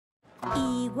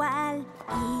Igual,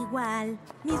 igual,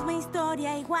 misma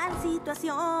historia, igual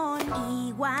situación.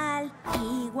 Igual,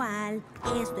 igual,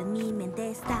 esto en mi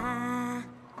mente está.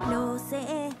 Lo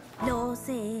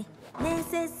sé,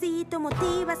 necesito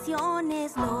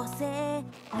motivaciones.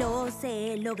 Lo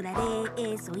sé, lograré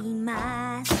eso y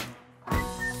más.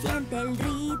 Siente el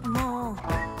ritmo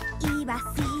y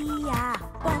vacía.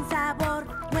 Pon sabor,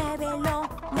 muévelo,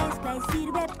 mezcla y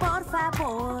sirve, por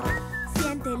favor.